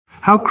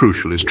How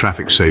crucial is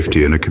traffic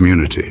safety in a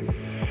community?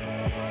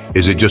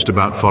 Is it just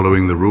about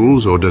following the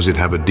rules, or does it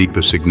have a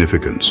deeper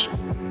significance?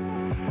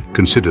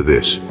 Consider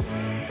this.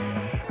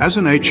 As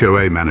an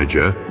HOA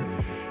manager,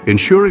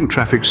 ensuring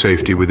traffic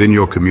safety within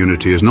your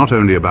community is not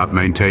only about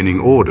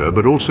maintaining order,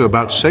 but also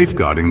about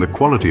safeguarding the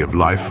quality of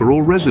life for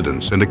all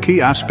residents, and a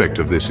key aspect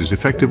of this is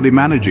effectively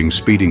managing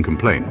speeding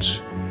complaints.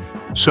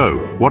 So,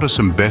 what are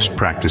some best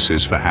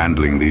practices for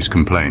handling these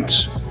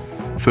complaints?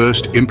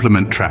 First,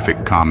 implement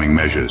traffic calming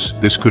measures.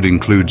 This could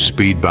include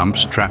speed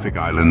bumps, traffic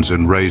islands,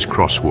 and raised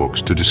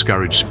crosswalks to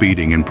discourage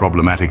speeding in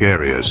problematic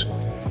areas.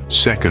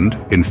 Second,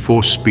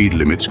 enforce speed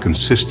limits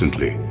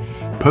consistently.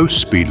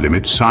 Post speed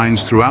limit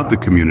signs throughout the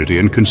community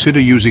and consider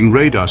using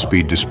radar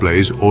speed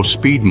displays or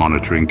speed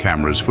monitoring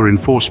cameras for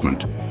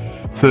enforcement.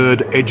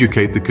 Third,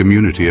 educate the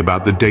community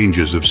about the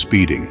dangers of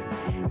speeding.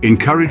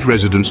 Encourage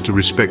residents to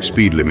respect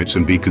speed limits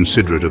and be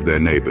considerate of their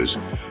neighbors.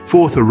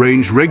 Fourth,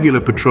 arrange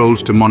regular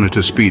patrols to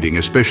monitor speeding,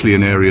 especially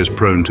in areas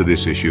prone to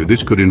this issue.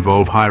 This could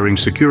involve hiring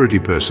security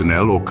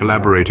personnel or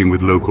collaborating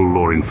with local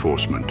law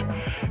enforcement.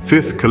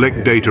 Fifth,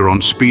 collect data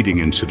on speeding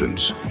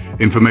incidents.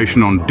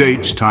 Information on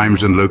dates,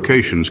 times, and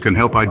locations can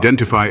help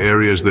identify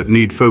areas that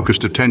need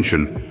focused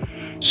attention.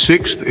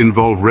 Sixth,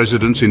 involve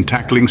residents in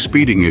tackling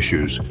speeding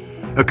issues.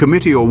 A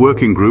committee or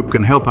working group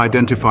can help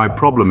identify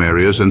problem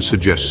areas and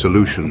suggest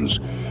solutions.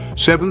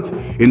 Seventh,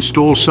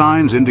 install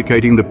signs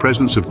indicating the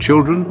presence of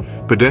children,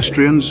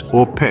 pedestrians,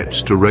 or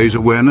pets to raise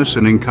awareness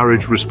and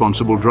encourage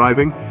responsible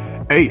driving.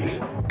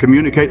 Eighth,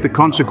 communicate the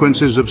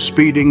consequences of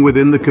speeding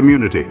within the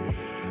community.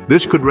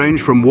 This could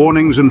range from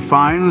warnings and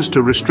fines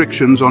to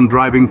restrictions on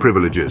driving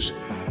privileges.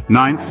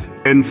 Ninth,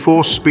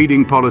 enforce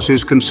speeding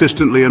policies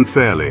consistently and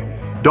fairly.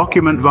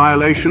 Document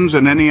violations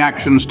and any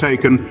actions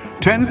taken.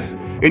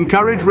 10th,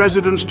 encourage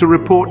residents to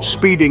report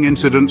speeding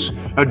incidents,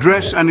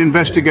 address and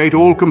investigate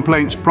all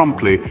complaints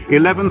promptly.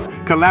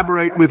 11th,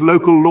 collaborate with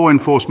local law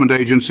enforcement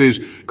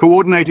agencies.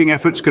 Coordinating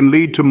efforts can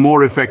lead to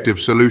more effective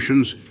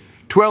solutions.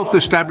 12th,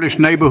 establish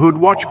neighborhood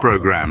watch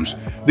programs.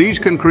 These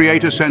can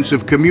create a sense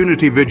of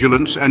community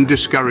vigilance and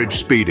discourage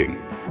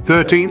speeding.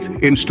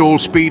 13th, install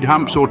speed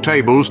humps or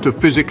tables to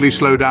physically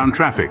slow down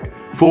traffic.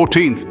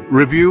 14th,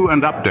 review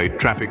and update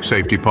traffic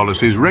safety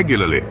policies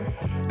regularly.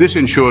 This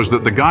ensures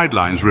that the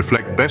guidelines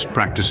reflect best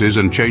practices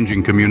and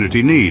changing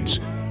community needs.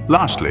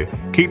 Lastly,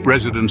 keep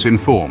residents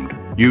informed.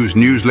 Use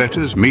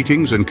newsletters,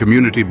 meetings, and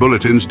community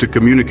bulletins to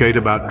communicate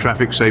about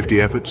traffic safety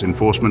efforts,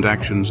 enforcement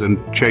actions, and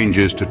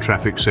changes to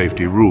traffic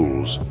safety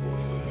rules.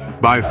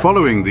 By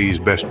following these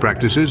best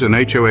practices, an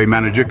HOA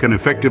manager can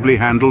effectively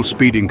handle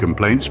speeding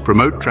complaints,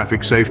 promote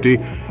traffic safety,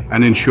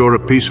 and ensure a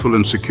peaceful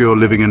and secure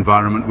living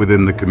environment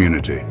within the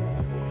community.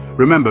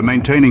 Remember,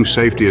 maintaining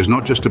safety is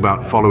not just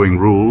about following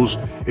rules,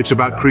 it's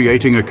about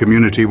creating a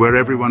community where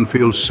everyone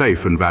feels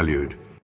safe and valued.